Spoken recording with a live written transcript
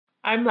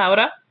I'm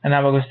Laura. And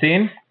I'm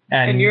Agustin.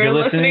 And you're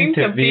listening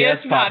to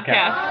VS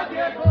Podcast.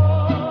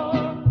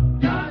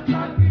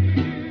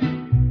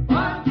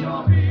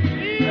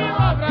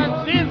 Viva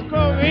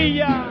Francisco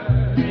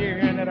Villa, mi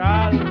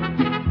general.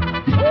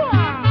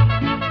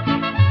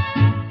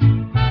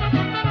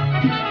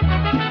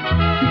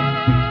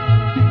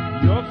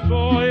 Yo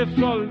soy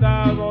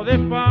soldado de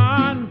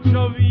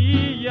Pancho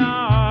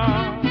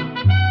Villa,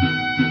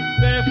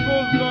 de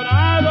sus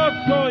dorados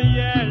soy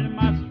el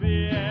más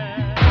fiel.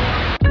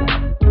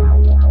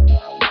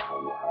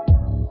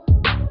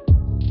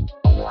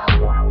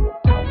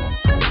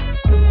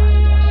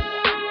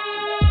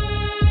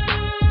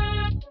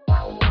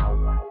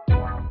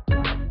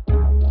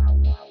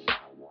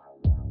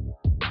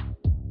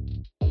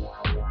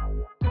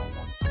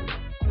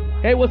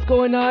 Hey, what's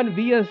going on?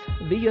 Villa's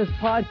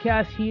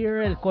podcast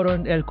here. El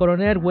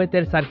Coronel with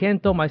El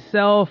Sargento,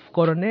 myself.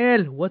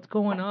 Coronel, what's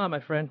going on,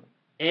 my friend?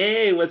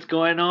 Hey, what's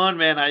going on,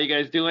 man? How you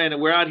guys doing?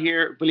 We're out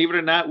here. Believe it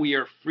or not, we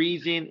are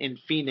freezing in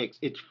Phoenix.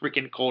 It's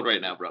freaking cold right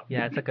now, bro.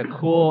 Yeah, it's like a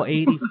cool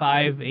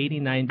 85,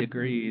 89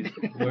 degrees.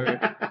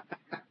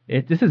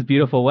 This is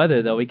beautiful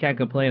weather, though. We can't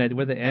complain.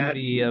 We're the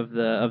envy of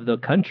the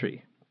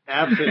country.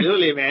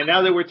 Absolutely, man.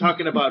 Now that we're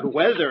talking about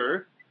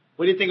weather,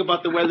 what do you think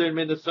about the weather in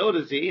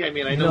Minnesota, Z? I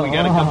mean, I know we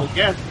got a couple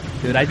guests.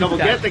 Dude,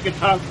 guests that can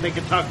talk. They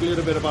can talk a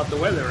little bit about the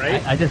weather,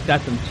 right? I just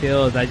got some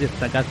chills. I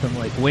got some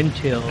like wind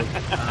chills.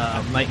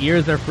 My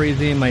ears are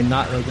freezing. My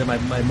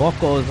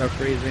mocos are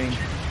freezing.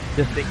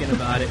 Just thinking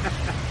about it.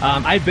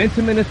 I've been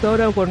to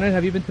Minnesota. Coronel,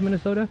 have you been to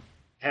Minnesota?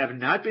 Have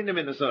not been to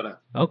Minnesota.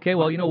 Okay,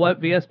 well, you know what?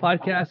 VS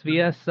Podcast,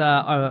 VS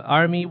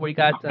Army. We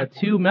got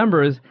two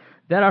members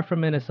that are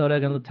from Minnesota.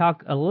 Going to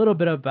talk a little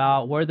bit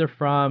about where they're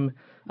from.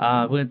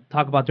 We're going to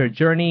talk about their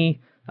journey,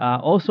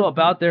 also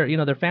about their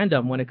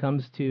fandom when it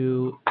comes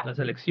to La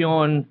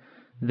Selección,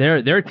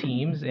 their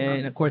teams,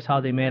 and of course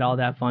how they made all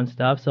that fun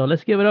stuff. So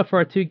let's give it up for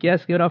our two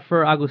guests. Give it up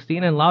for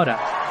Agustin and Laura.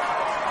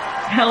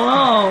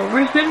 Hello.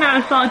 We're sitting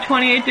at a solid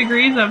 28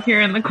 degrees up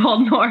here in the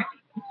cold north.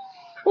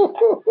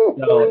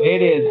 So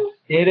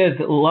it is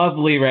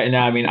lovely right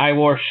now. I mean, I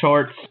wore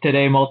shorts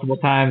today multiple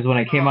times when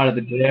I came out of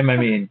the gym. I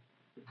mean,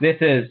 this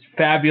is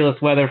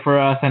fabulous weather for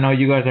us. I know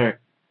you guys are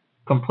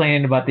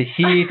complaining about the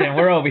heat, and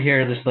we're over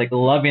here just like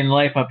loving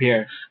life up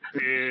here.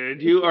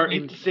 Dude, you are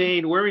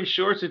insane. Wearing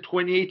shorts in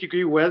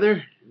 28-degree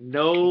weather?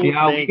 No,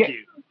 thank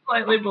you.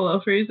 Slightly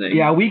below freezing.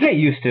 Yeah, we get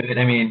used to it.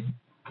 I mean,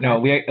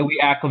 we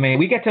acclimate.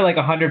 We get to like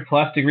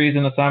 100+ degrees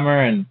in the summer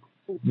and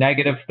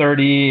negative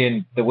 30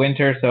 in the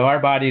winter, so our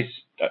bodies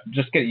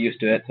just get used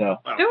to it. So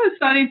it was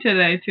sunny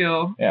today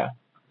too. Yeah.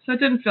 So it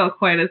didn't feel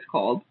quite as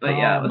cold, but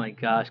yeah. Oh my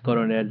gosh,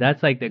 Coronel,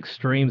 that's like the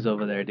extremes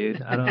over there,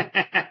 dude. I don't.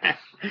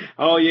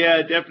 Oh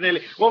yeah,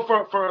 definitely. Well,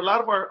 for a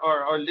lot of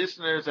our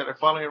listeners that are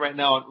following right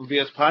now on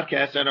VS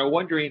Podcast and are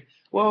wondering,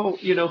 well,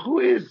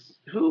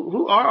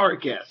 who are our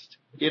guests?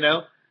 Who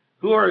are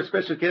our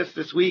special guests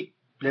this week?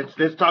 Let's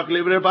talk a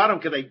little bit about them,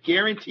 because I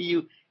guarantee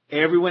you,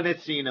 everyone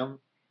has seen them,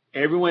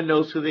 everyone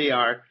knows who they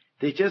are.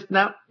 They just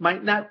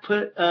might not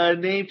put a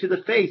name to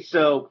the face.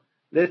 So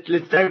let's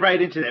dive right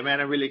into that,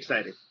 man. I'm really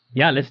excited.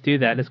 Yeah, let's do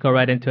that. Let's go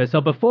right into it.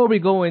 So before we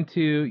go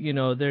into,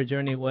 their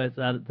journey with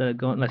La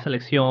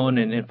Selección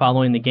and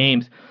following the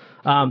games,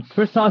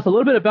 first tell us a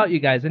little bit about you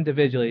guys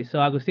individually.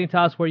 So Agustin,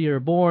 tell us where you were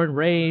born,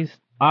 raised.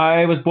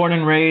 I was born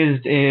and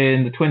raised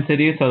in the Twin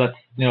Cities, so that's,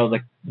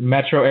 the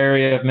metro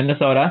area of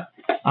Minnesota.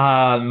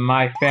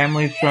 My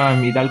family's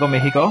from Hidalgo,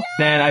 Mexico.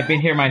 Then I've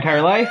been here my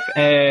entire life,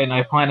 and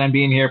I plan on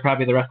being here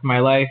probably the rest of my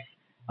life.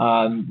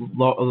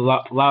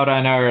 Laura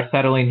and I are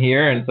settling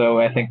here, and so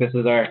I think this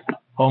is our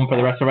home for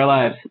the rest of our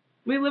lives.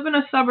 We live in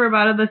a suburb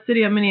out of the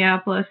city of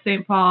Minneapolis,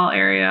 St. Paul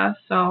area.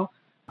 So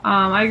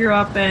I grew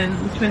up in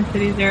the Twin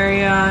Cities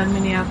area in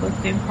Minneapolis,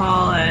 St.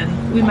 Paul,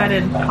 and we met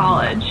in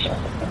college.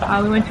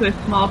 We went to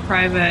a small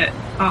private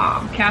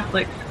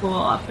Catholic school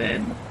up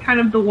in kind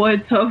of the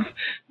woods of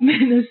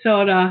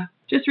Minnesota.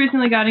 Just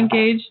recently got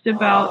engaged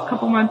about a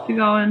couple months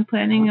ago and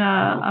planning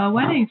a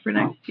wedding for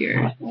next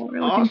year. So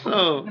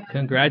awesome.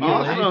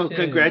 Congratulations. Awesome.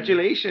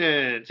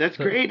 Congratulations. That's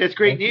great. That's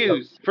great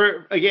news.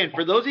 For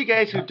those of you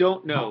guys who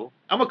don't know,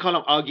 I'm going to call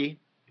him Augie,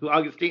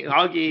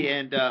 Augie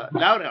and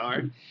Laura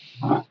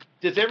are.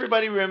 Does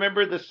everybody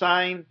remember the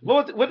sign?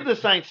 What did the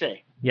sign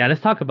say? Yeah,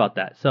 let's talk about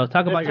that. So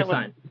talk about your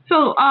sign.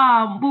 So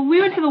we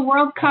went to the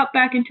World Cup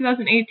back in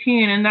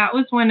 2018, and that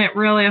was when it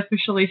really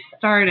officially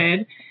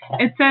started.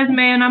 It says,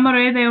 me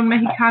enamoré de un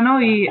mexicano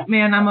y me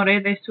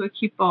enamoré de su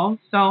equipo.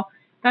 So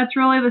that's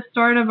really the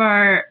start of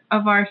our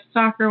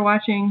soccer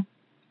watching.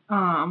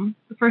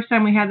 The first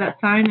time we had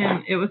that sign,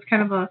 and it was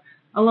kind of a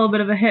little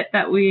bit of a hit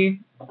that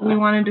we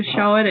wanted to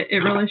show it. It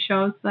really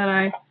shows that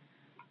I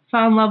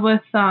fell in love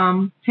with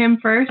him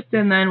first,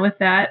 and then with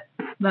that,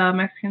 the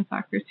Mexican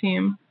soccer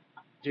team.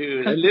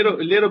 Dude, a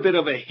little bit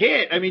of a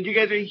hit. I mean, you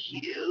guys are a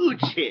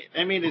huge hit.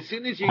 I mean, as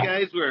soon as you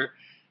guys were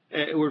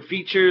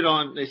featured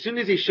on, as soon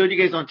as they showed you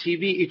guys on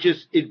TV,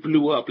 it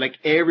blew up. Like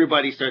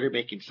everybody started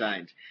making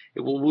signs.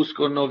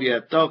 Busco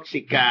novia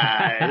tóxica,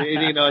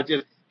 and,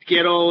 just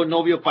quiero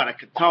novio para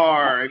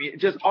Qatar. I mean,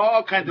 just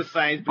all kinds of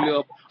signs blew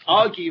up.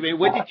 Augie,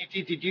 what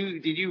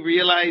did you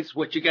realize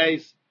what you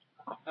guys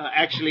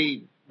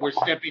actually were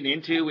stepping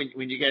into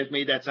when you guys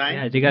made that sign?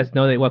 Yeah, did you guys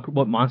know that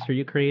what monster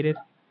you created?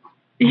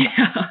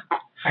 Yeah.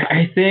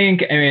 I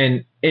think, I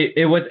mean,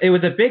 it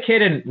was a big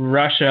hit in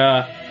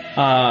Russia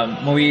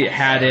when we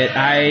had it.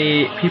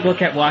 People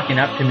kept walking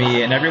up to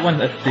me, and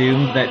everyone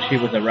assumed that she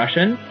was a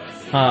Russian,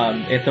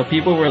 and so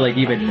people were like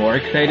even more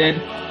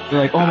excited. They're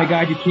like, "Oh my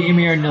God, you came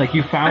here and like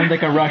you found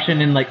like a Russian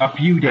in like a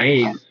few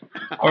days,"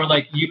 or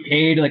like you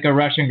paid like a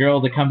Russian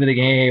girl to come to the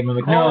game. I'm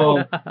like,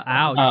 no.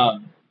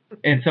 Ouch.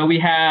 And so we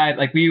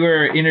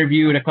were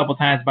interviewed a couple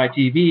times by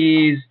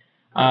TVs.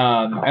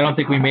 I don't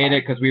think we made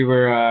it because we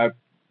were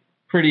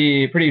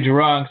pretty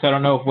drunk, so I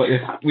don't know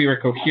if we were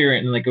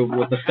coherent and like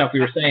with the stuff we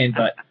were saying,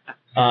 but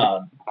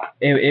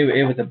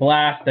it was a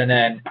blast. And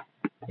then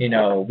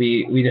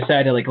we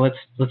decided like let's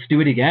do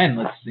it again.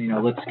 Let's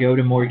go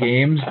to more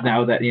games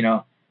now that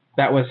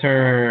that was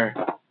the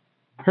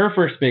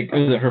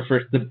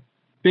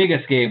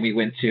biggest game we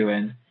went to,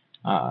 and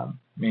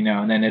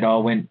and then it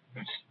all went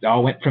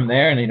from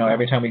there. And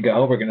every time we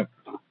go, we're gonna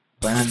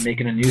plan on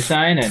making a new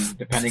sign, and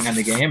depending on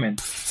the game,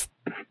 and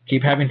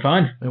keep having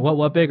fun. And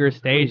what bigger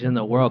stage than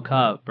the World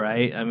Cup,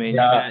 right? I mean,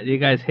 yeah. You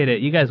guys hit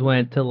it. You guys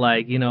went to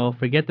like,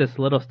 forget this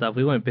little stuff.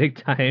 We went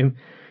big time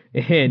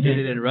and did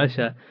it in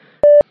Russia.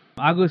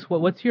 August,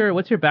 what's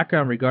your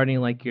background regarding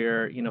like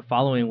your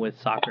following with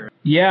soccer?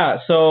 Yeah,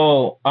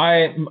 so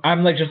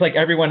I'm like just like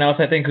everyone else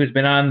I think who's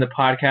been on the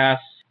podcast.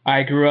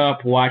 I grew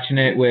up watching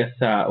it with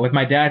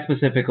my dad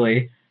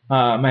specifically.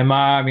 My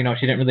mom,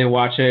 she didn't really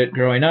watch it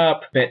growing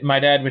up, but my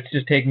dad would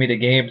just take me to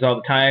games all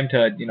the time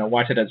to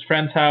watch it at his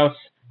friend's house.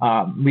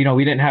 We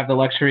didn't have the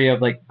luxury of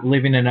like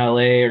living in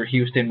LA or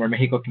Houston where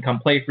Mexico can come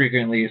play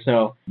frequently.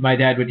 So my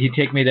dad he'd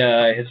take me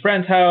to his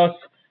friend's house.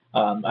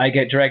 I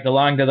get dragged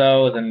along to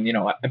those, and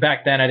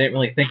back then I didn't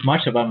really think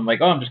much of them. I'm like,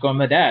 oh, I'm just going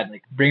with my dad.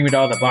 Like, bring me to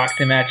all the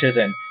boxing matches.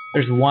 And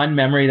there's one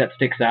memory that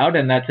sticks out,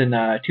 and that's in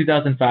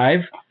 2005,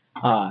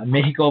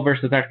 Mexico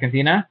versus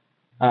Argentina.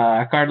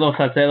 Carlos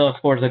Salcedo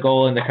scores a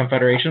goal in the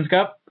Confederations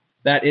Cup.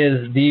 That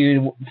is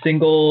the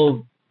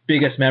single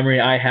biggest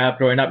memory I have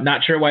growing up.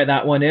 Not sure why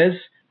that one is.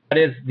 That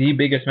is the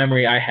biggest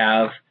memory I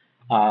have.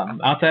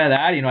 Outside of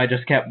that, I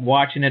just kept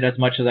watching it as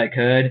much as I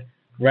could.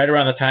 Right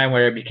around the time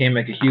where I became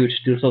like a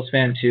huge Tuzos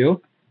fan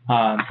too.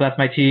 So that's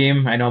my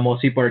team. I know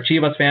most people are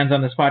Chivas fans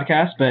on this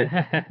podcast, but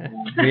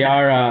we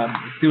are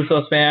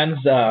Tuzos fans.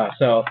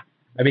 So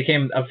I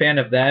became a fan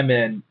of them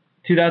in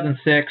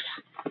 2006.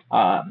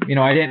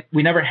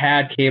 We never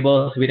had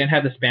cable, so we didn't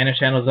have the Spanish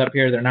channels up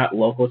here. They're not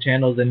local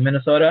channels in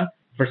Minnesota.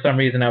 For some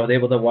reason, I was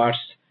able to watch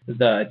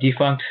the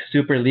defunct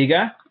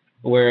Superliga,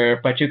 where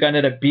Pachuca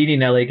ended up beating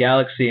LA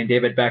Galaxy and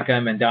David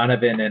Beckham and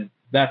Donovan, and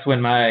that's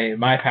when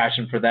my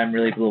passion for them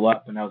really blew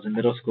up when I was in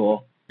middle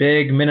school.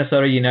 Big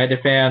Minnesota United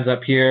fans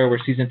up here. We're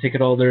season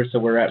ticket holders, so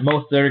we're at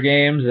most of their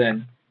games,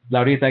 and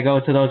Laurita go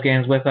to those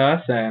games with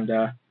us, and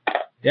and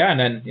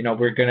then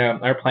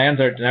our plans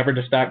are never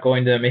to stop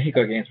going to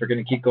Mexico games. We're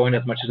gonna keep going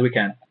as much as we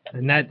can.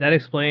 And that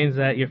explains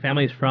that your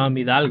family's from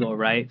Hidalgo,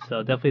 right?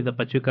 So definitely the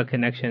Pachuca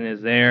connection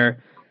is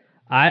there.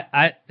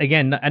 I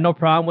no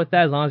problem with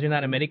that as long as you're not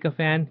an America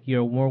fan.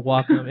 You're more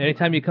welcome.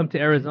 Anytime you come to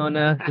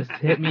Arizona, just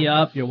hit me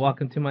up. You're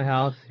welcome to my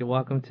house. You're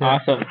welcome to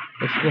awesome.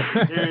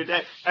 Dude,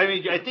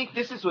 I think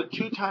this is what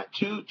two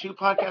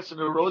podcasts in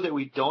a row that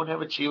we don't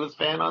have a Chivas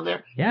fan on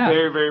there. Yeah.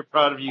 Very, very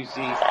proud of you,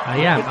 Z.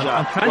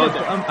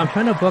 I'm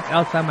trying to book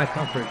outside my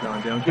comfort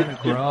zone, dude. I'm trying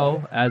to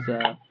grow as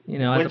a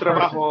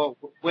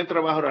Buen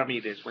trabajo,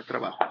 Ramirez. Buen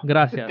trabajo.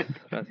 Gracias.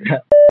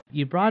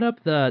 You brought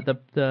up the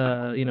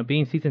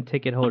being season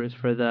ticket holders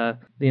for the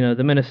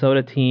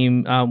Minnesota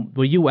team.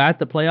 Were you at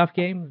the playoff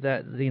game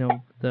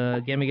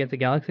the game against the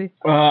Galaxy?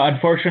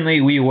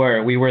 Unfortunately, we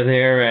were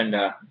there, and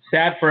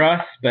sad for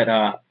us, but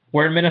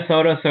we're in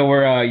Minnesota, so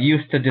we're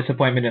used to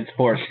disappointment in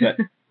sports. But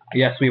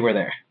yes, we were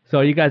there. So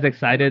are you guys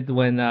excited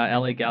when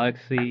LA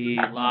Galaxy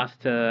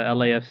lost to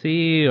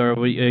LAFC,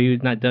 or you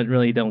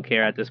don't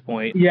care at this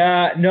point?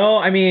 Yeah, no,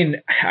 I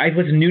mean, I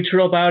was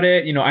neutral about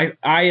it.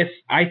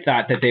 I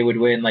thought that they would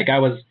win. Like I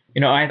was,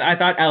 I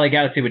thought LA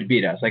Galaxy would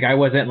beat us. Like I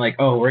wasn't like,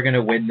 oh, we're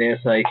gonna win this.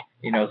 Like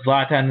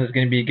Zlatan is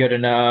gonna be good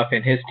enough,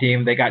 and his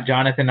team. They got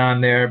Jonathan on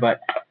there,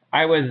 but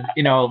I was,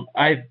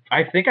 I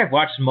think I've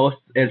watched most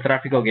El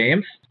Tráfico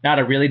games. Not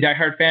a really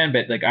diehard fan,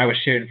 but like I was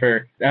cheering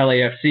for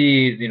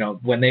LAFC,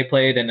 when they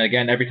played, and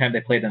again every time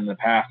they played in the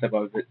past, I've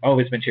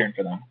always been cheering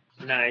for them.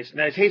 Nice.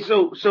 Hey,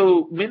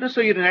 so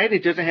Minnesota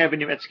United doesn't have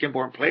any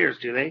Mexican-born players,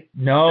 do they?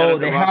 No,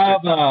 they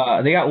have.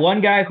 They got one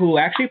guy who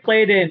actually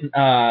played in.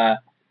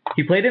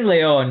 He played in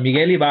León,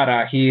 Miguel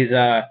Ibarra. He's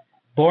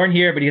born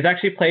here, but he's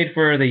actually played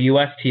for the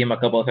U.S. team a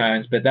couple of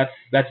times. But that's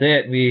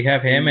it. We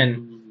have him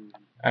and.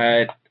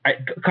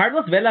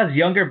 Carlos Vela's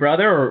younger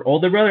brother or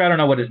older brother, I don't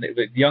know what his name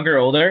is, younger or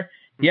older,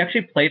 he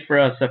actually played for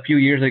us a few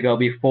years ago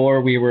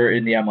before we were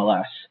in the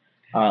MLS,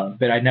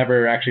 but I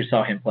never actually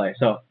saw him play.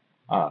 So,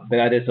 but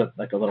that is a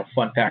little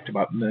fun fact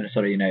about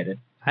Minnesota United.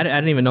 I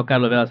didn't even know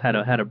Carlos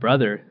Velas had a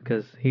brother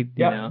because he,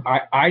 you know.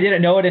 I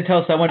didn't know it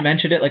until someone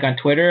mentioned it like on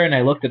Twitter, and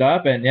I looked it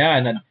up, and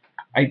and then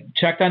I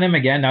checked on him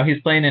again. Now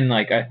he's playing in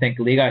like I think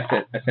Liga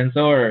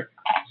Ascenso or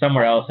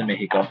somewhere else in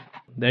Mexico.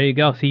 There you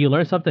go. See, you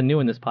learned something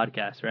new in this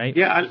podcast, right?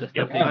 Yeah,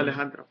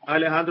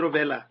 Alejandro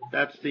Vela.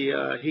 That's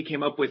the he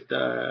came up with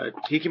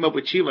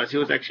Chivas. He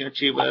was actually on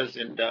Chivas,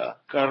 and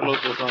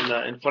Carlos was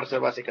on in Fuerza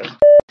Básicas.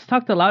 Let's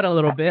talk to Laura a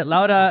little bit.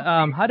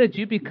 Laura, how did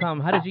you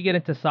get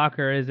into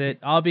soccer? Is it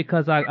all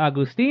because of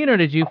Agustin, or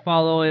did you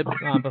follow it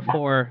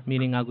before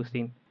meeting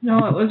Agustin?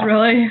 No, it was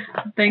really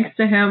thanks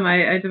to him.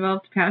 I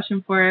developed a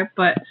passion for it.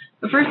 But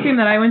the first game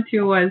that I went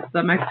to was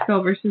the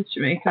Mexico versus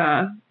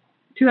Jamaica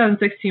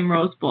 2016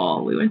 Rose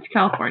Bowl. We went to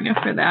California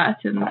for that,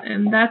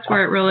 and that's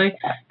where it really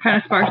kind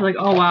of sparked like,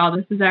 oh wow,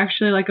 this is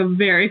actually like a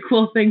very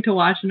cool thing to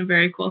watch and a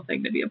very cool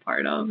thing to be a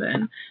part of.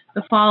 And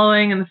the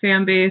following and the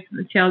fan base and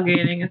the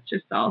tailgating, it's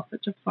just all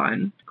such a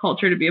fun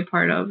culture to be a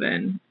part of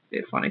and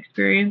a fun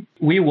experience.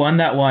 We won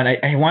that one.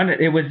 I won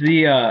it. It was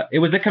not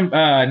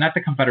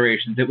the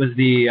Confederations. It was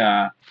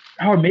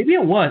or maybe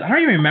it was. I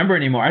don't even remember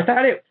anymore.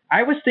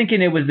 I was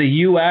thinking it was the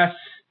U.S.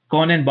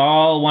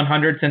 Conmebol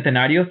 100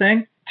 Centenario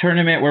thing.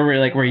 Tournament where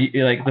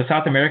the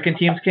South American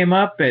teams came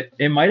up, but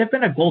it might have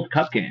been a Gold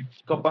Cup game.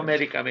 Copa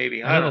America,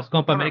 maybe. I don't know.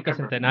 Copa America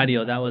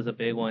Centenario, that was a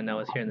big one that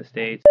was here in the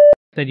States.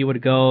 Said you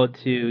would go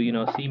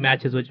to, see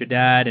matches with your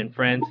dad and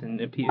friends,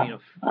 and you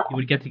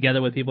would get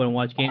together with people and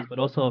watch games, but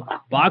also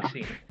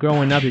boxing.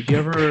 Growing up, did you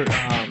ever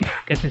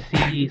get to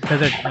see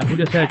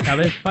Julio Cesar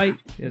Chavez fight?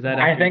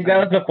 I think that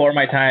was before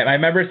my time. I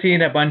remember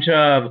seeing a bunch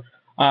of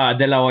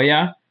De La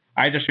Hoya.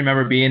 I just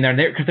remember being there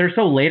because they're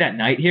so late at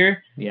night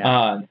here.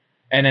 Yeah.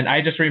 And then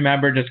I just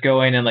remember just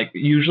going and like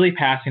usually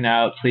passing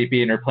out,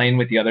 sleeping, or playing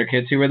with the other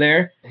kids who were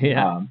there.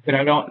 Yeah. But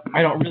I don't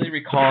really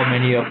recall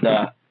many of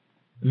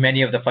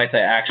the fights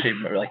I actually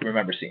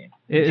remember seeing.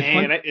 The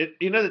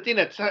thing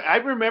I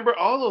remember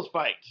all those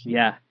fights.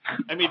 Yeah.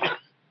 I mean,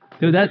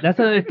 dude, that's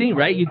another thing,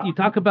 right? You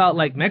talk about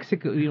like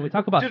Mexico. We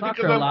talk about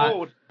soccer a lot.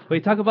 Old. But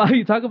you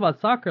talk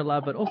about soccer a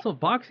lot, but also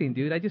boxing,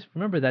 dude. I just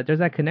remember that there's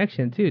that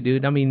connection too,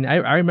 dude. I mean,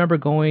 I remember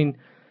going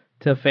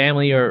to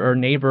family or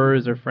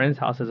neighbors or friends'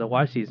 houses to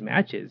watch these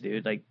matches,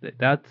 dude. Like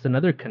that's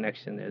another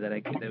connection there that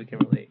we can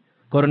relate.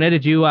 Coronel,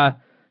 did you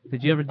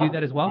ever do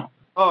that as well?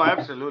 Oh,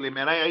 absolutely,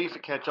 man. I used to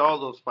catch all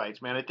those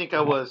fights, man. I think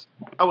I was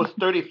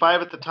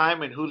 35 at the time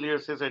when Julio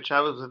Cesar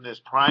Chavez was in his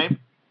prime.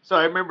 So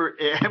I remember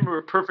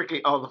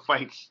perfectly all the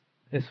fights.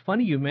 It's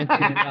funny you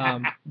mentioned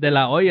De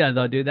La Hoya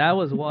though, dude. That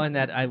was one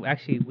that I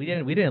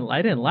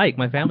didn't like.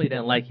 My family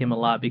didn't like him a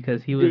lot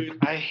because he was. Dude,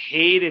 I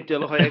hated De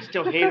La Hoya. I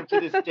still hate him to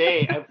this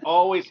day. I've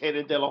always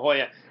hated De La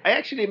Hoya. I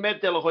actually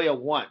met De La Hoya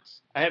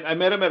once. I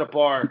met him at a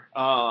bar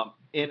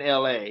in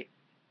L.A.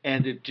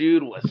 and the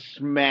dude was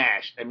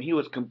smashed. I mean, he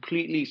was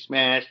completely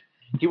smashed.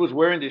 He was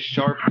wearing this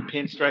sharp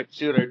pinstripe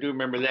suit. I do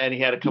remember that. And he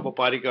had a couple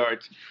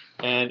bodyguards,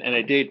 and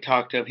I did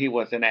talk to him. He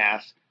was an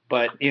ass.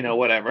 But,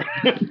 whatever.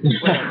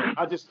 Whatever.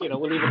 I'll just, we'll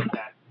leave it at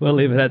that. We'll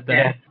leave it at that.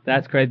 Yeah.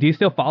 That's great. Do you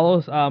still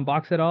follow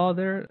box at all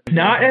there?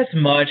 Not as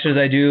much as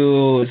I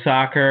do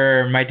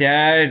soccer. My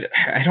dad,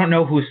 I don't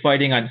know who's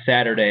fighting on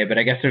Saturday, but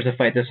I guess there's a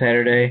fight this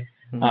Saturday.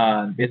 Mm-hmm.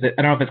 I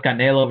don't know if it's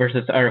Canelo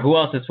versus, or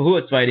who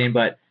it's fighting,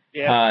 but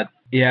yeah.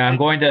 I'm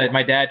going to,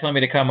 my dad told me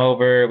to come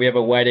over. We have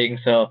a wedding,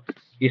 so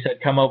he said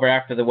come over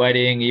after the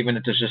wedding, even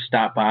if it's just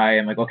stop by.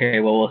 I'm like, okay,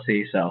 well, we'll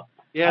see. So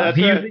yeah, it's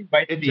a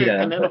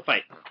Canelo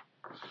fight.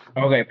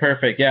 Okay,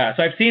 perfect. Yeah,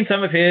 so I've seen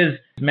some of his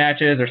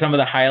matches or some of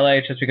the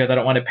highlights just because I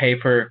don't want to pay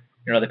for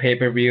the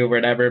pay-per-view or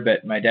whatever.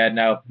 But my dad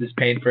now is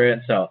paying for it,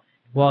 so.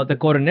 Well, the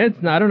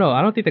Coronel's, I don't know.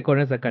 I don't think the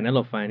Coronel's a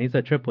Canelo fan. He's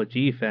a Triple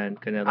G fan.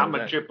 Canelo. I'm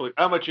a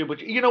Triple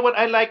G. You know what?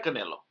 I like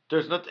Canelo.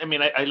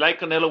 I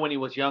like Canelo when he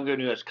was younger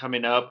and he was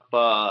coming up.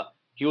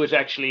 He was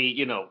actually,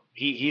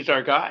 he's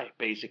our guy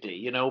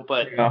basically.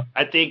 But yeah.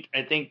 I think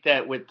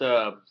that with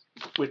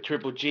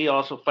Triple G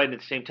also fighting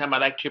at the same time, I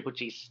like Triple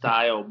G's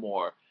style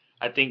more.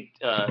 I think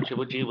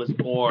Triple G was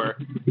more,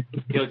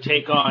 he'll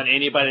take on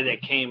anybody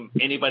that came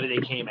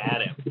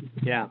at him.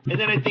 Yeah. And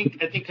then I think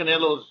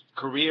Canelo's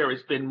career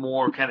has been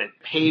more kind of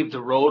paved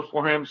the road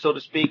for him, so to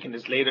speak, in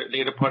his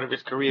later part of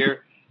his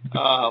career,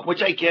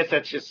 which I guess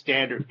that's just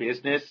standard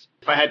business.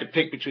 If I had to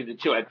pick between the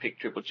two, I'd pick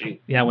Triple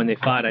G. Yeah, when they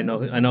fought, I know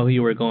who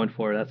you were going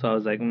for. That's why I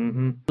was like,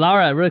 mm-hmm.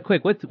 Laura, really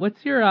quick,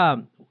 what's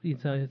your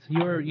so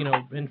you're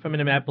from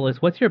Minneapolis.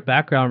 What's your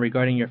background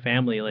regarding your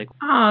family? Like,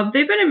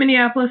 they've been in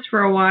Minneapolis for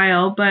a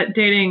while, but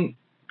dating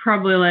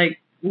probably like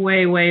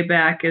way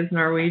back is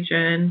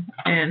Norwegian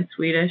and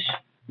Swedish.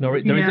 The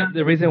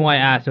reason why I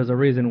asked, there's a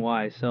reason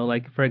why. So,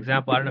 like, for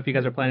example, I don't know if you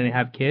guys are planning to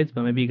have kids,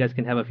 but maybe you guys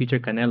can have a future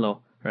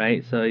Canelo,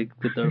 right? So you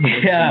get the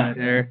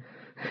there.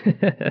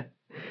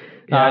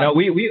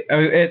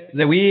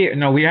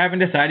 We haven't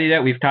decided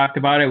yet. We've talked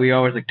about it. We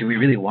always like, do we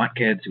really want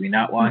kids? Do we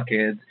not want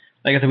kids?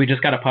 Like I said, we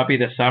just got a puppy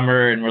this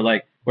summer, and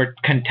we're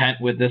content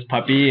with this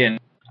puppy. And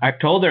I've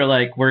told her,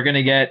 like, we're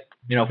gonna get,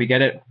 if we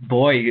get it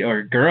boy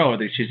or girl,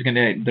 they're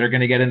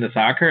gonna get into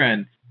soccer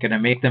and gonna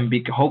make them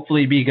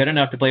hopefully be good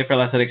enough to play for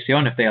La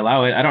Selección if they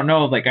allow it. I don't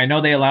know, like I know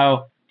they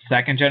allow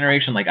second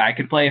generation, like I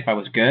could play if I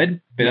was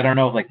good, but I don't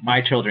know if like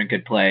my children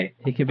could play.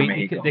 They could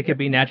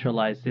be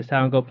naturalized. Just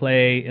have them go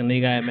play in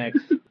Liga MX.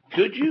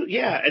 Could you?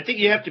 Yeah, I think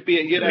you have to be.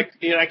 You'd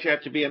actually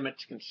have to be a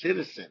Mexican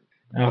citizen.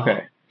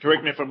 Okay.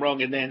 Correct me if I'm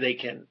wrong, and then they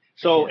can.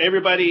 So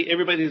everybody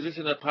who's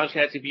listening to the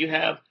podcast, if you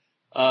have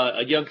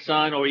a young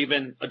son or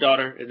even a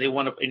daughter, and you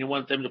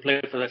want them to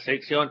play for la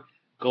selección,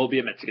 go be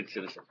a Mexican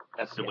citizen.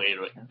 That's the way to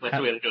do it. That's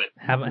the way to do it.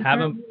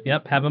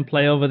 Have them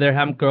play over there.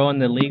 Have them grow in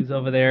the leagues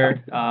over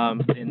there.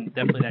 And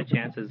definitely that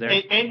chance is there.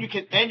 And you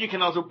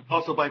can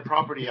also buy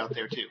property out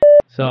there too.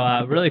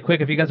 So really quick,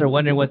 if you guys are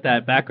wondering what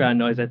that background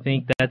noise, I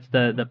think that's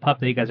the pup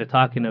that you guys are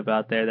talking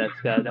about there.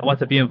 That wants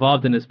to be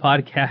involved in this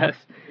podcast.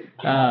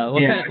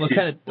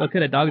 What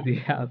kind of dog do you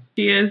have?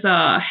 She is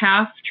a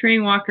half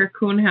Treeing Walker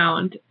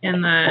Coonhound,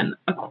 and then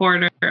a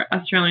quarter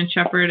Australian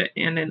Shepherd,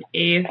 and an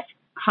eighth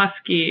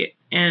Husky,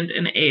 and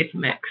an eighth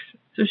mix.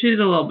 So she's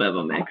a little bit of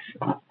a mix.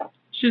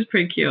 She's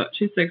pretty cute.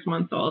 She's 6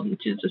 months old, and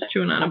she's just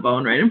chewing on a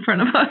bone right in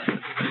front of us.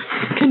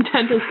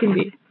 Content as can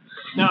be.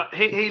 Now,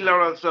 hey,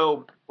 Laura.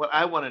 So what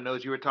I want to know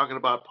is, you were talking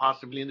about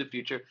possibly in the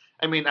future.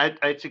 I mean,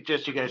 I'd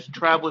suggest you guys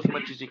travel as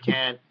much as you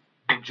can.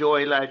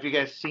 Enjoy life. You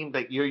guys seem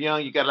like you're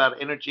young. You got a lot of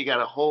energy. You got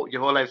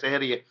your whole life's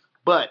ahead of you.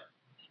 But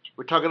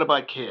we're talking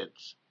about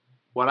kids.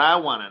 What I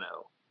want to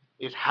know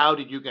is, how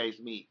did you guys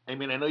meet? I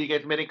mean, I know you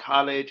guys met in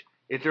college.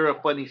 Is there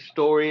a funny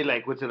story?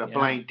 Like, was it a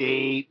blind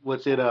date?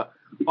 Was it a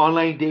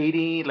online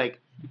dating? Like,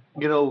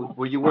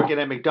 were you working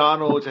at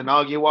McDonald's and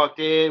Augie walked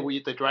in? Were you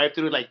at the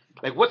drive-thru? Like,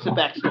 what's the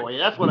backstory?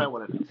 That's what I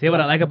want to know. See, what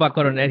I like about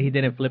Coronet, he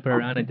didn't flip it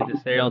around and did the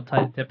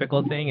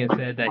stereotypical thing and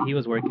said that he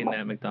was working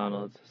at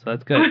McDonald's. So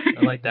that's good.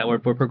 I like that. We're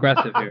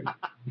progressive here.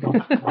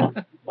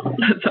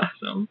 That's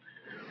awesome.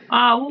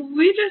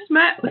 We just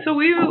met. So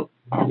we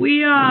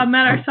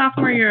met our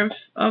sophomore year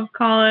of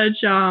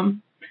college.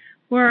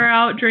 We're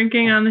out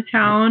drinking on the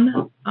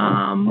town,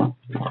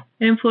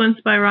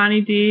 influenced by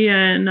Ronnie D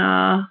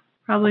and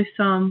probably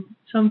some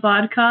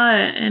vodka,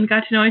 and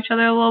got to know each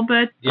other a little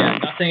bit. Yeah,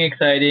 nothing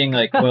exciting.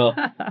 Like, well,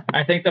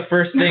 I think the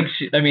first thing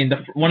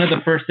one of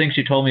the first things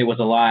she told me was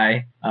a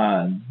lie.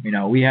 I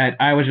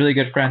was really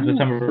good friends with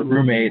some of her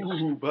roommates,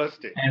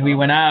 and we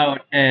went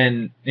out,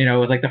 and it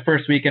was like the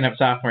first weekend of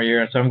sophomore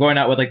year, so I'm going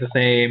out with like the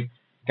same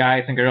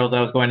guys and girls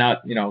I was going out,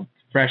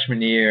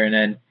 freshman year, and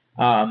then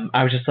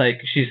I was just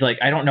like, she's like,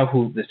 I don't know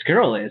who this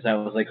girl is. I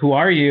was like, who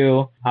are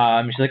you?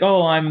 She's like,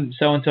 oh, I'm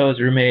so-and-so's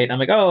roommate. I'm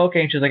like, oh,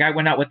 okay. And she's like, I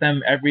went out with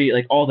them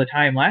all the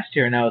time last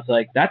year. And I was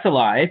like, that's a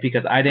lie,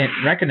 because I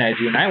didn't recognize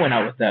you, and I went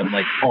out with them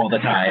like all the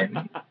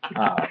time.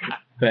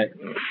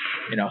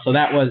 So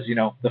that was,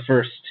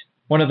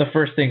 one of the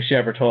first things she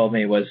ever told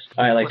me was,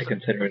 I like to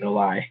consider it a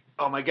lie.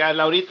 Oh my God,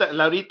 Laurita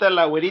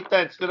la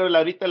güerita, instead of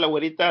Laurita la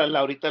güerita,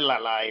 Laurita la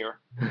liar.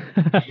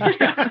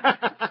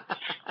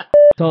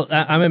 So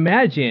I'm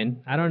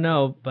imagining, I don't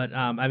know, but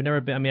I've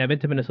never been. I mean, I've been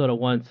to Minnesota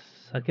once.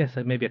 I guess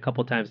maybe a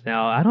couple times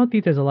now. I don't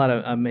think there's a lot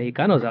of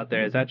Mexicanos out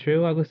there. Is that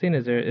true, Agustin?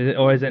 Is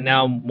it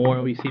now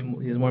more? We see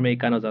there's more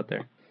Mexicanos out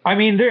there. I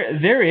mean,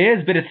 there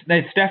is, but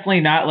it's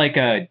definitely not like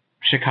a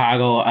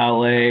Chicago,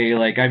 LA.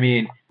 Like, I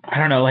mean, I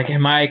don't know. Like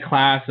in my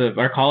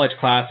our college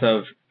class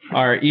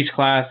each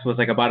class was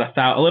like about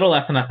a little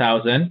less than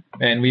 1,000,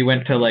 and we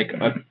went to like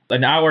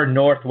an hour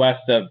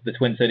northwest of the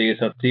Twin Cities,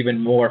 so it's even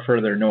more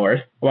further north.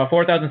 About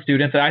 4,000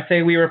 students, and I'd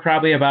say we were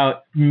probably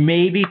about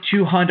maybe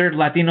 200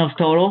 Latinos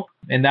total,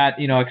 and that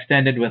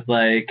extended with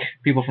like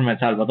people from El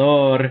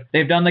Salvador.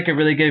 They've done like a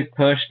really good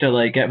push to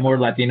like get more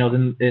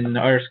Latinos in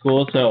our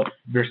school, so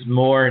there's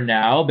more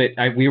now, but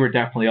we were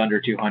definitely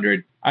under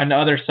 200. In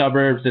other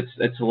suburbs,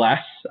 it's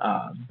less,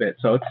 but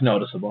so it's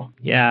noticeable.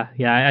 Yeah,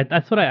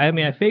 that's what I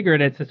mean. I figured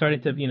it's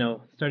starting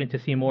to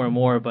see more and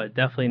more, but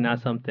definitely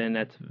not something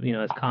that's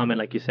as common,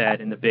 like you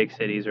said, in the big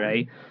cities,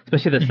 right?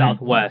 Especially the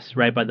Southwest,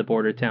 right by the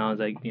border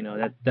towns. Like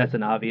that's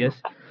an obvious.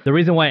 The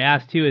reason why I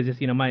asked too is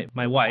just my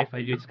wife.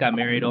 I just got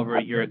married over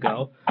a year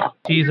ago.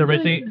 She's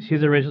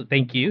originally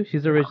thank you.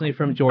 She's originally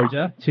from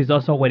Georgia. She's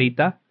also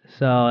güerita.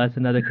 So that's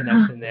another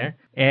connection there.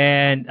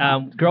 And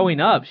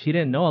growing up, she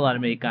didn't know a lot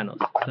of Mexicanos.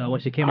 So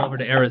when she came over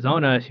to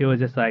Arizona, she was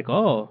just like,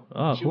 who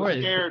are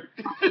these? Scared.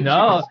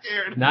 No,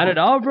 not at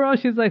all, bro.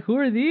 She's like, who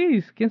are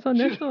these? ¿Quién son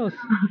estos?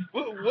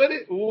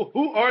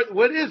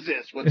 What is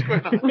this? What's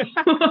going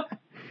on?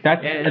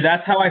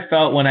 That's how I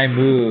felt when I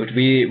moved.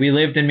 We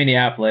lived in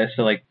Minneapolis,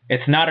 so like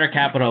it's not our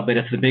capital, but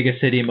it's the biggest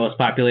city, most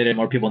populated.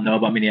 More people know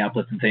about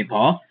Minneapolis than St.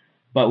 Paul.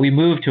 But we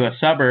moved to a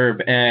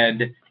suburb,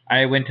 and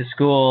I went to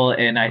school,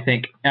 and I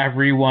think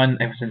everyone,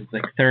 it was in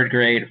like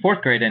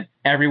fourth grade, and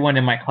everyone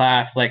in my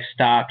class like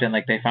stopped and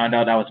like they found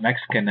out I was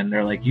Mexican, and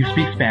they're like, you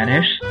speak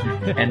Spanish?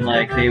 And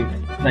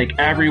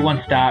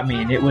everyone stopped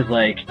me, and it was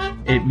like,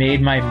 it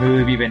made my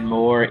move even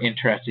more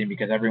interesting,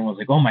 because everyone was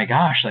like, oh my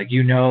gosh, like,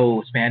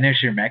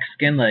 Spanish, you're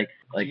Mexican? Like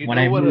when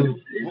I moved.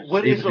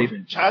 What is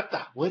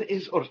horchata? What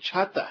is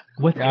horchata?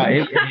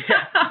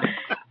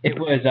 it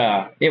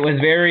was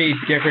very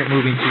different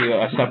moving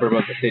to a suburb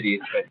of the city.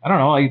 But I don't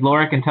know. Like,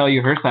 Laura can tell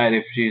you her side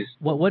if she's.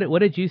 What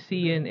did you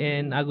see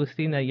in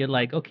Agustin that you're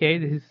like, okay,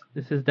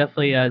 this is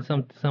definitely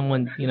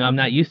someone I'm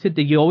not used to.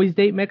 Did you always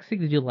date Mexican?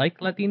 Did you like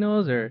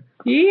Latinos or?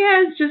 He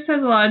has a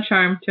lot of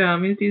charm to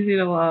him. He's easy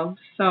to love.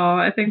 So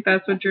I think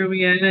that's what drew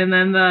me in. And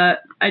then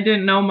I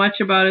didn't know much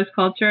about his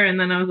culture, and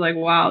then I was like,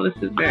 wow, this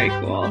is very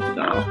cool.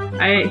 So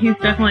he's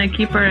definitely a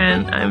keeper,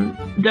 and I'm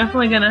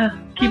definitely gonna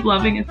keep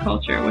loving his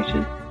culture, which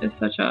is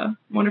such a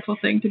wonderful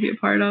thing to be a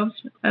part of.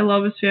 I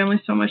love his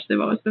family so much. They've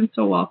always been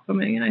so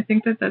welcoming, and I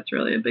think that's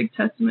really a big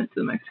testament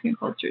to the Mexican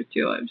culture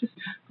too.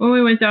 When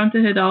we went down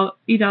to Hidalgo,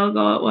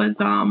 it was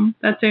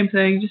that same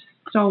thing, just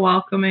so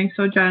welcoming,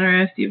 so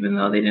generous. Even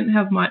though they didn't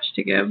have much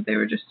to give, they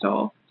were just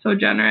so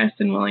generous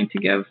and willing to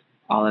give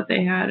all that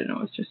they had, and it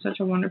was just such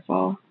a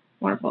wonderful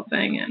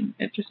thing, and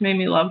it just made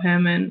me love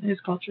him and his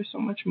culture so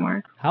much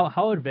more.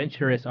 How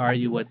adventurous are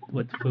you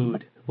with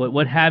food?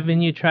 What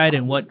haven't you tried,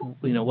 and what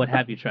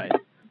have you tried?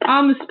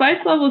 The spice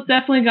level's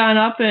definitely gone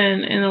up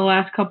in the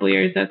last couple of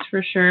years, that's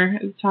for sure.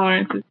 The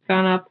tolerance has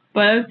gone up.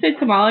 But I would say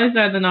tamales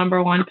are the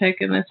number one pick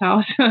in this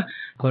house.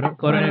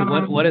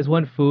 Coronel, what is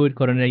one food,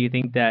 Coronel, you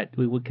think that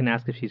we can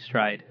ask if she's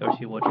tried or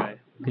she will try?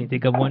 Can you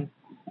think of one?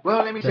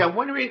 Well, let me see. I'm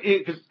wondering,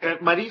 because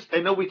Maris, I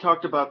know we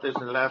talked about this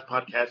in the last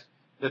podcast.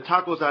 The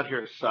tacos out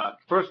here suck.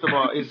 First of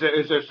all,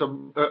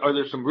 are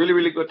there some really,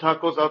 really good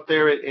tacos out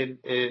there in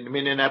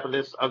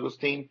Minneapolis,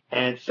 Agustin?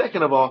 And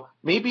second of all,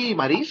 maybe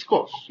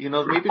mariscos,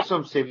 maybe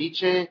some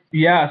ceviche.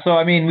 Yeah, so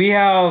I'm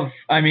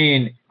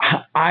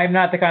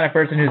not the kind of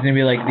person who's gonna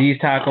be like, these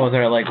tacos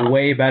are like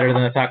way better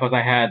than the tacos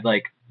I had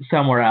like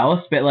somewhere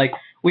else, but like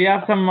we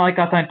have some like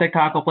authentic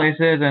taco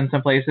places, and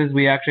some places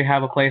we actually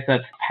have a place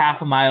that's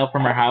half a mile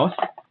from our house,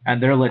 and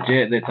they're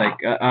legit. It's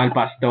like al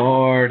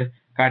pastor,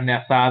 carne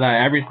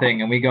asada,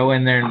 everything, and we go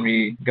in there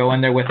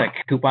with a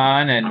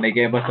coupon, and they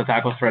gave us the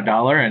tacos for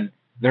 $1, and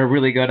they're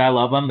really good. I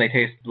love them. They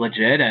taste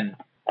legit, and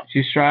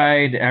she's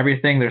tried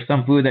everything. There's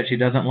some food that she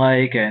doesn't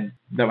like and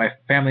that my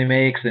family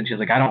makes, and she's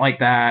like, I don't like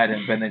that,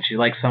 and then she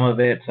likes some of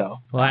it. So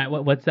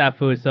what's that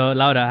food? So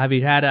Laura, have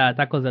you had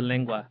tacos de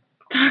lengua?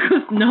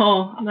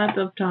 No, not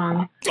the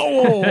tongue.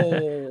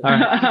 Oh.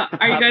 Right.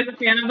 Are you guys a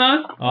fan of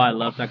those? Oh, I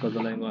love tacos de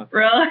lengua.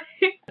 Really?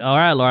 All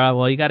right, Laura.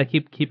 Well, you got to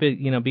keep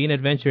it, being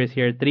adventurous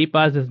here.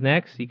 Tripas is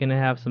next. You're gonna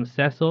have some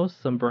sesos,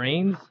 some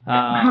brains.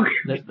 Okay.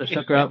 Let's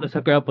hook her up. Let's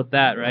hook her up with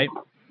that, right?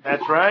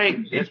 That's right.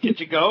 Let's get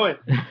you going.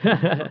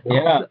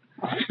 Yeah.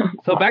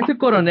 So back to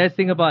Coronel's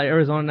thing about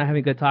Arizona not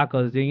having good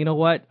tacos. You know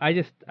what?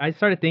 I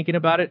started thinking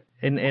about it,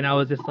 and I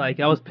was just like,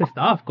 I was pissed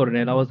off,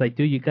 Coronel. I was like,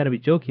 dude, you gotta be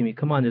joking me.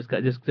 Come on,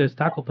 there's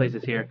taco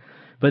places here.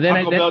 But then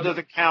Taco Bell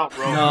doesn't count,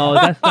 bro. No,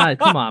 that's not.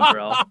 Come on,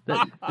 bro.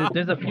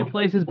 There's a few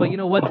places, but you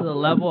know what? To the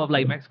level of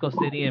like Mexico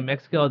City and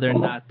Mexico, they're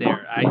not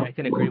there. I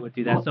can agree with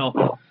you that.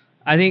 So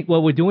I think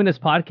what we're doing this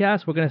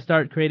podcast, we're gonna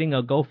start creating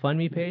a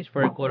GoFundMe page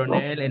for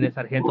Coronel and the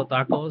Sargento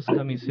Tacos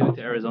coming soon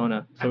to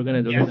Arizona. So we're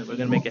gonna do it. We're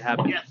gonna make it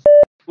happen. Yes.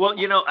 Well,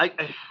 I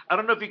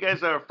don't know if you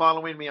guys are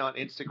following me on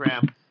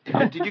Instagram.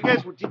 Did you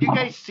guys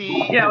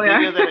see Yeah, we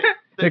are.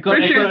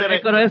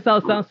 Coronel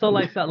sounds so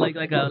like a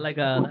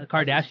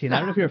Kardashian. I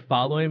don't know if you're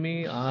following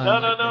me on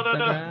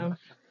Instagram.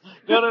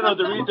 No.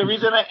 The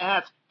reason I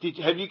asked,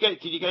 have you guys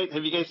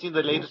seen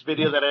the latest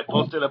video that I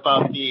posted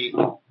about the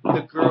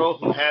girl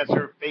who has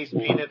her face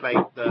painted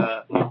like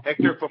the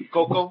Hector from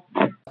Coco?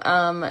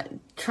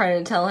 Try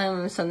to tell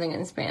him something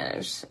in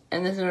Spanish,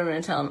 and this is what I'm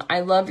going to tell him. I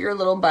love your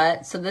little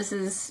butt. So this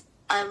is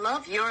I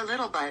love your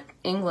little butt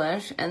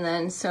English, and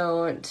then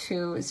so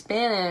to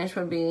Spanish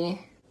would be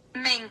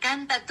Me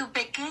encanta tu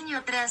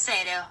pequeño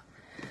trasero.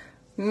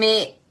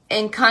 Me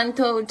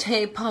encanto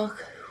te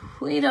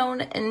puedo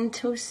en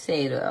tu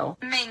cero.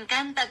 Me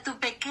encanta tu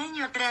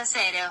pequeño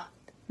trasero.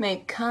 Me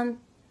encanta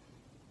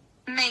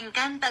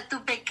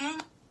tu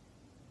pequeño.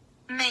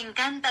 Me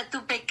encanta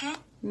tu pequeño.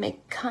 Me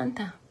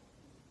encanta.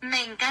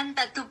 Me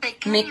encanta tu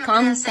pequeño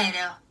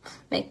trasero.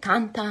 Me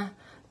encanta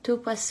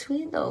tu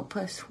pasuedo.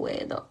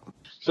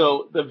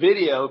 So the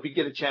video, if you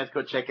get a chance,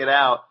 go check it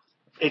out.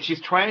 And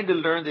she's trying to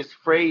learn this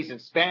phrase in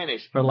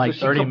Spanish for like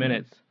 30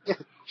 minutes.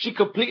 She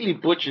completely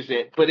butchers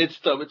it, but it's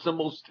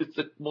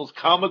the most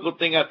comical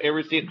thing I've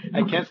ever seen.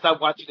 I can't stop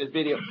watching this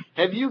video.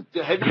 Have you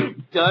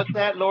done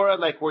that, Laura?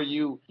 Like where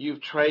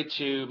you've tried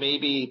to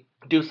maybe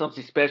do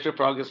something special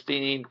for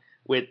Agustin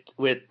with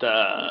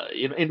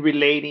in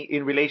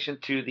relation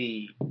to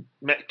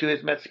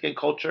his Mexican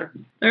culture?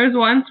 There was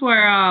once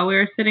where we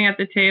were sitting at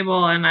the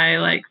table, and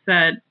I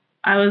said,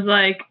 I was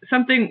like,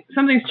 something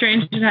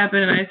strange had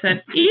happened, and I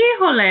said,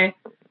 "Híjole,"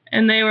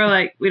 and they were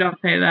like, "We don't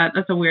say that.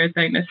 That's a weird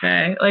thing to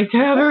say." Like to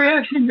have a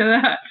reaction to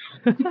that.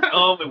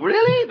 Oh,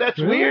 really? That's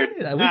weird.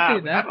 Yeah, we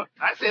say that.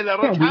 I say that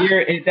all the time.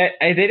 Weird is that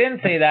they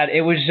didn't say that.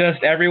 It was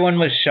just everyone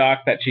was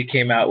shocked that she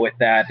came out with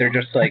that. They're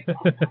just like,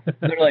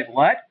 they're like,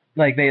 what?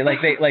 Like they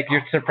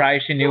you're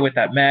surprised she knew what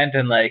that meant,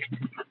 and like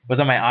was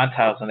at my aunt's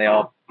house, and they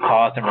all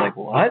paused and were like,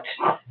 what?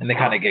 And they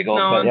kind of giggled.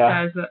 No but one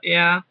yeah. says that.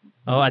 Yeah.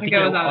 Oh, I think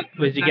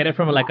did you get it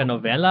from like a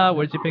novela?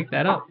 Where'd you pick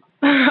that up?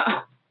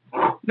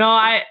 No,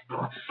 I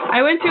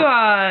went to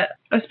a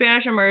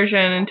Spanish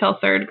immersion until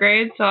 3rd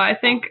grade, so I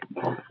think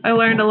I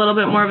learned a little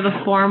bit more of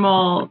the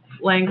formal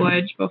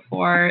language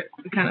before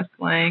the kind of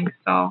slang.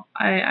 So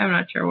I'm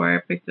not sure where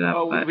I picked it up.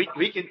 Oh, but.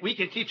 we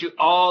can teach you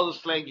all the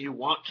slang you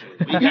want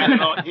to. We got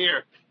it all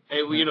here.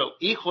 Hey,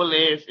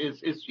 híjole is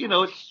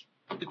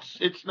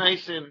it's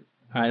nice and.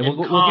 All right,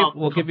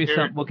 we'll give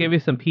you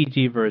some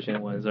PG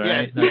version ones. All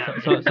right. Yeah.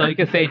 So you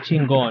can say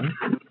chingon.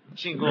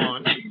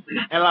 Chingon.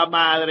 En la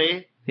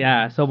madre.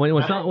 Yeah. So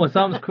when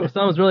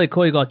something's really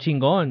cool, you go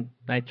chingon.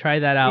 I tried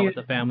that out with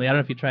the family. I don't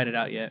know if you tried it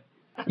out yet.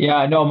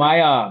 Yeah, no,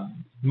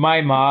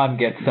 my mom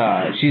gets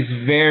she's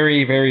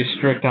very, very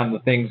strict on the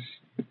things.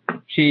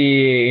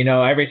 She,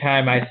 every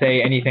time I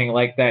say anything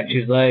like that,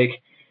 she's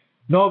like,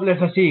 no hables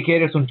así, que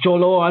eres un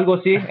cholo,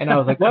 algo así. And I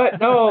was like, what?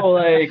 No,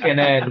 and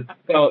then,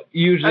 so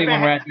usually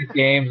when we're at these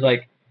games,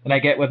 and I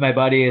get with my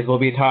buddies, we'll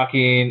be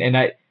talking, and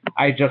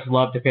I just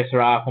love to piss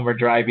her off when we're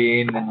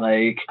driving,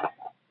 and,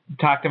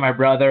 talk to my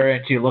brother,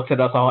 and she looks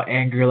at us all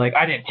angry, like,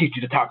 I didn't teach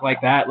you to talk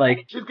like that.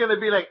 She's going to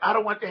be like, I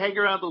don't want to hang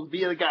around those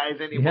Villa guys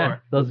anymore. Yeah,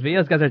 those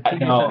Villas guys are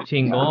teaching some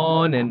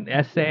chingon and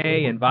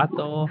essay and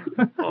vato.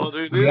 Oh,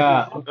 dude,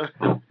 yeah.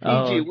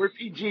 PG. We're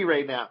PG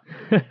right now.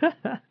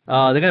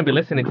 Oh, they're going to be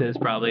listening to this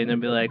probably, and they'll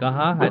be like,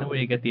 I know where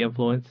you get the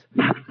influence.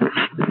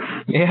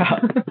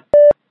 Yeah.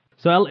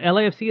 So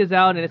LAFC is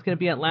out, and it's going to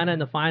be Atlanta in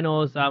the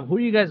finals. Who are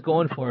you guys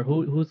going for?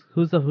 Who's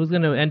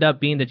going to end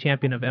up being the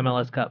champion of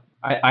MLS Cup?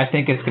 I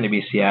think it's going to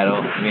be Seattle.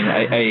 I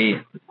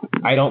mean,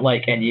 I don't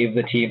like any of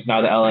the teams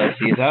now that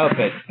LAFC is out,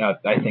 but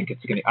I think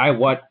it's going to. I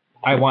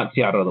want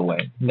Seattle to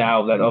win.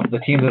 Now that of the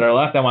teams that are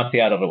left, I want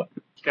Seattle to win.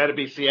 It's got to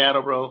be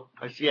Seattle, bro.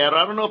 Seattle.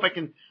 I don't know if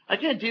I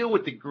can't deal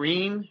with the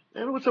green. I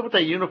don't know what's up with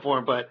that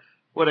uniform, but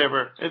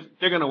whatever.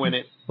 They're going to win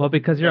it. Well,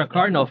 because you're a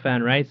Cardinal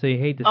fan, right? So you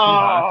hate the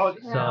Seahawks.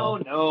 Oh,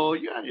 no.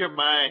 You're out of your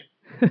mind.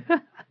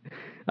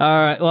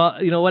 All right.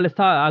 Well, you know what? Let's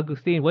talk.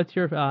 Agustin, what's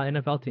your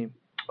NFL team?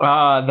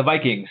 The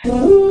Vikings.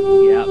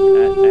 Yeah,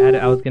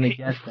 I was going to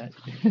guess that.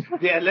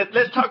 Yeah,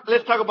 let's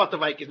talk about the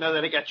Vikings now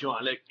that I got you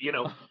on.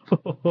 No.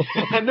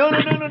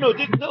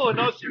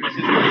 No,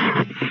 seriously.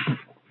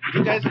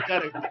 You guys have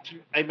got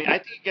I think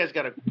you guys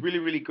got a really,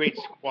 really great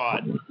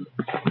squad.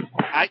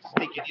 I just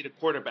think you need a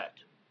quarterback.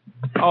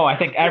 Oh, I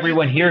think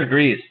everyone here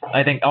agrees.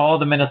 I think all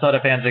the Minnesota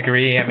fans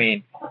agree. I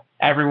mean,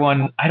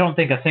 everyone, I don't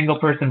think a single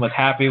person was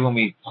happy when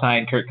we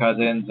signed Kirk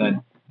Cousins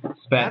and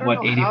spent,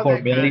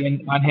 $84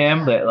 million on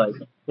him. But,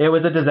 it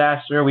was a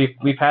disaster.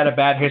 We've had a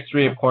bad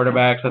history of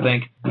quarterbacks. I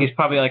think he's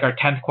probably our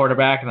 10th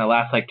quarterback in the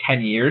last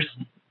 10 years.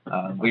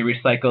 We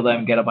recycle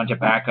them, get a bunch of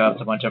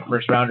backups, a bunch of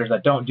first rounders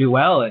that don't do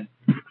well, and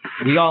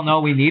we all know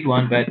we need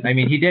one. But I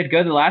mean, he did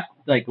good the last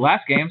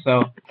game.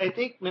 So I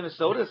think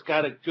Minnesota's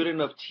got a good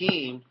enough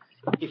team.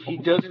 If he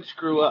doesn't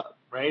screw up,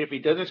 right? If he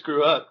doesn't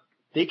screw up,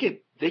 they can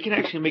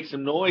actually make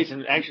some noise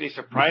and actually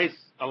surprise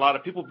a lot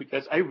of people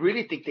because I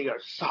really think they are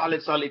a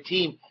solid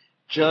team.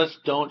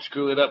 Just don't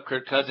screw it up,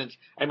 Kirk Cousins.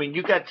 I mean,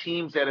 you got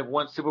teams that have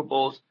won Super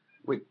Bowls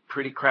with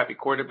pretty crappy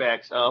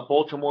quarterbacks.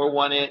 Baltimore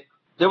won it.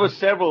 There were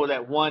several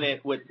that won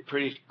it with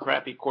pretty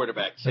crappy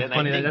quarterbacks. That's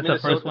funny. That's the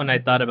first one I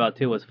thought about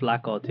too. Was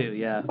Flacco too?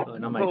 Yeah.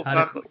 And I'm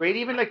Flacco, right?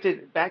 Even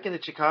back in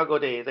the Chicago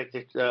days,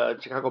 the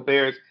Chicago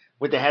Bears,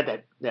 when they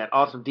had that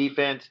awesome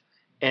defense,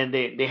 and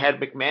they had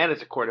McMahon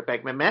as a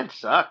quarterback. McMahon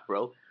sucked,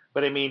 bro.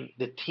 But I mean,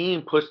 the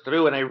team pushed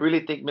through, and I really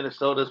think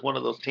Minnesota is one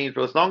of those teams,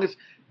 bro. As long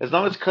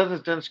as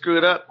Cousins doesn't screw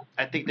it up,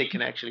 I think they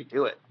can actually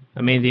do it.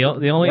 I mean, the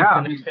only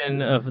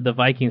connection of the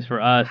Vikings for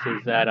us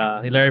is that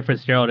Larry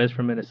Fitzgerald is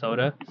from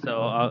Minnesota,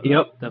 so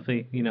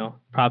definitely,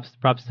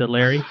 props to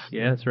Larry.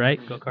 Yeah, that's right.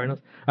 Go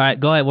Cardinals. All right,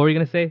 go ahead. What were you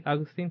gonna say,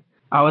 Agustin?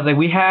 I was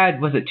we had,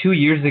 was it 2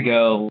 years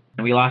ago,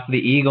 we lost to the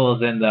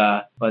Eagles in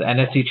the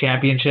NFC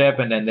Championship,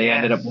 and then they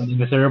ended up winning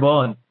the Super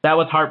Bowl, and that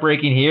was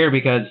heartbreaking here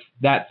because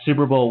that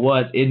Super Bowl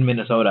was in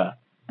Minnesota.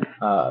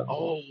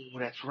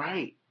 That's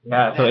right.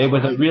 Yeah, so it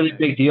was a really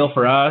big deal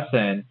for us,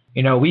 and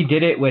we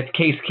did it with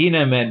Case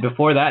Keenum, and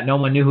before that, no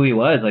one knew who he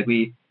was.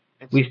 We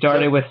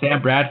started with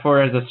Sam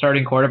Bradford as the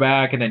starting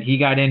quarterback, and then he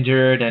got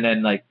injured, and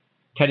then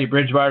Teddy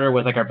Bridgewater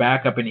was our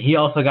backup, and he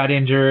also got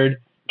injured.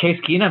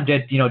 Case Keenum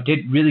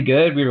did really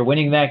good. We were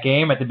winning that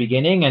game at the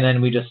beginning, and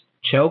then we just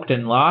choked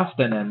and lost,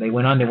 and then they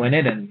went on to win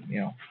it, and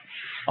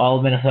all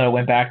of Minnesota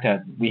went back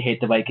to we hate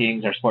the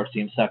Vikings, our sports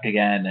team suck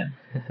again, and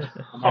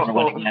never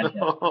win again.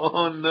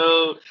 Oh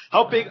no!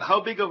 How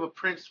big of a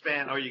Prince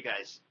fan are you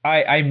guys?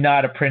 I'm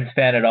not a Prince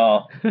fan at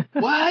all.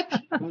 What?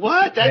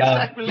 That's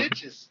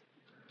sacrilegious.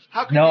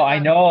 No, I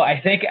know.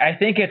 I think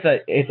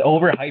it's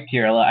overhyped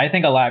here. I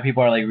think a lot of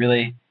people are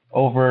really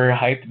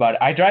overhyped about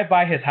it. I drive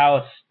by his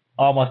house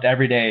almost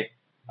every day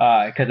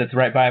because it's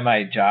right by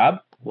my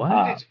job.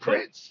 What? It's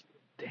Prince.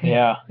 Damn.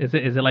 Yeah. Is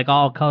it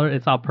all color?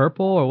 It's all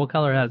purple, or what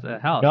color has a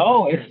house?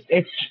 No,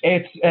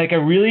 it's a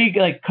really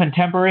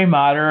contemporary,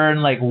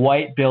 modern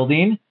white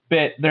building.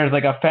 But there's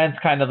a fence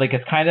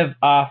it's kind of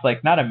off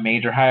not a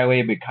major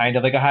highway, but kind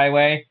of a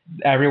highway.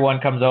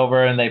 Everyone comes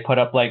over and they put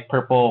up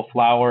purple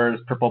flowers,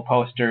 purple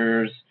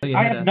posters.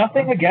 I have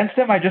nothing against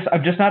them. I'm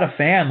just not a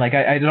fan.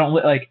 I don't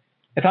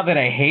it's not that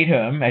I hate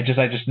him. I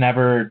just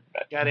never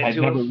Got I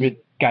into never him. really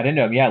got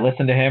into him. Yeah,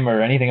 listen to him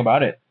or anything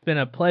about it. It's been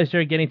a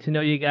pleasure getting to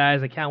know you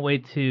guys. I can't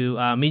wait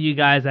to meet you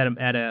guys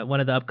at one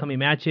of the upcoming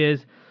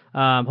matches.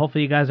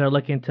 Hopefully you guys are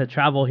looking to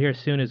travel here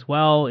soon as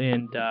well,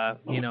 and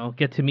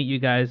get to meet you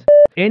guys.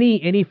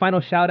 Any final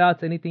shout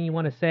outs? Anything you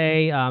want to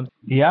say?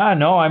 Yeah,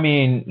 no, I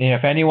mean,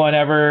 if anyone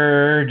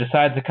ever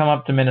decides to come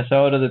up to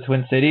Minnesota, the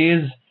Twin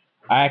Cities,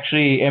 I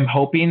actually am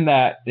hoping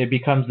that it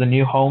becomes the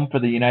new home for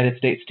the United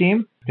States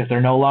team, because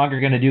they're no longer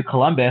going to do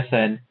Columbus,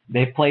 and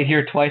they've played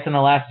here twice in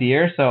the last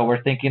year, so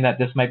we're thinking that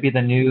this might be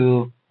the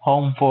new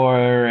home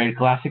for El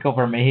Clásico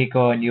for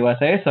Mexico and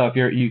USA. So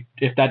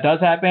if that does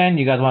happen,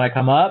 you guys want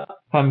to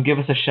come give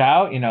us a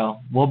shout.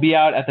 We'll be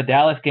out at the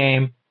Dallas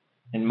game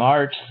in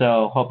March,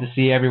 so hope to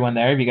see everyone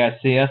there. If you guys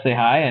see us, say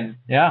hi, and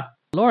yeah.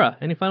 Laura,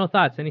 any final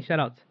thoughts? Any shout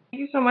outs?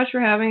 Thank you so much for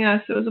having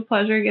us. It was a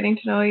pleasure getting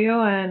to know you.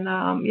 And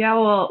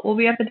we'll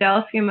be at the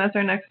Dallas game. That's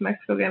our next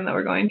Mexico game that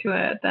we're going to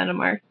at the end of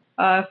March.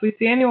 If we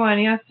see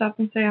anyone, stop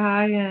and say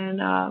hi,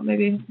 and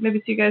maybe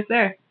see you guys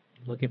there.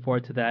 Looking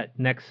forward to that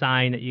next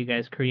sign that you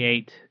guys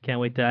create. Can't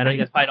wait to. I know you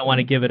guys probably don't want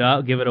to give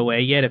it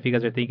away yet if you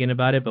guys are thinking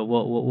about it, but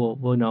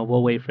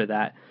we'll wait for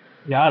that.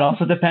 Yeah, it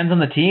also depends on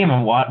the team.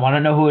 I want to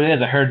know who it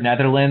is. I heard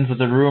Netherlands was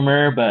a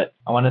rumor, but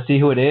I want to see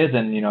who it is,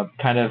 and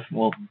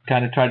we'll try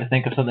to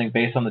think of something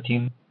based on the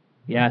team.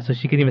 Yeah, so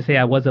she can even say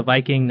I was a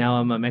Viking, now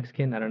I'm a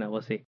Mexican. I don't know.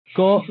 We'll see.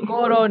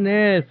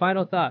 Coronel,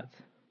 final thoughts.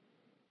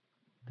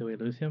 Did we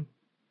lose him?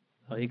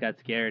 Oh, he got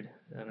scared.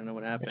 I don't know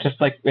what happened.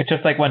 It's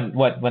just like when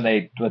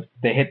they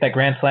hit that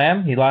grand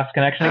slam, he lost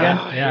connection again.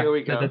 Oh, Yeah, here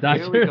we go. the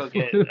Dodgers. Here we go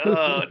again.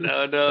 Oh,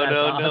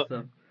 no.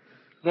 Awesome.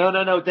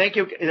 No. Thank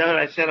you.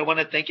 I said I want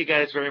to thank you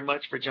guys very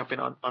much for jumping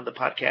on the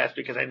podcast,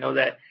 because I know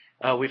that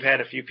we've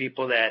had a few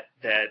people that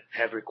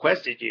have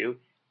requested you,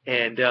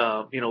 and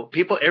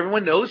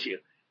everyone knows you.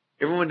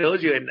 Everyone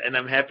knows you, and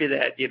I'm happy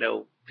that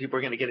people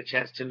are going to get a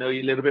chance to know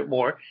you a little bit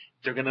more.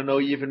 They're going to know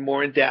you even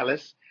more in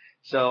Dallas.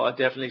 So I'll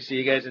definitely see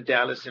you guys in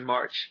Dallas in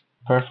March.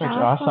 Perfect.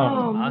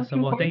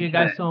 Awesome. Well, thank you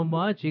guys so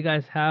much. You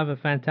guys have a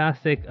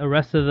fantastic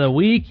rest of the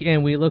week,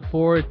 and we look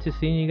forward to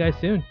seeing you guys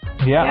soon.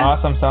 Yeah.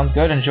 Awesome. Sounds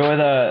good. Enjoy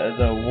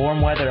the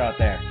warm weather out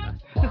there.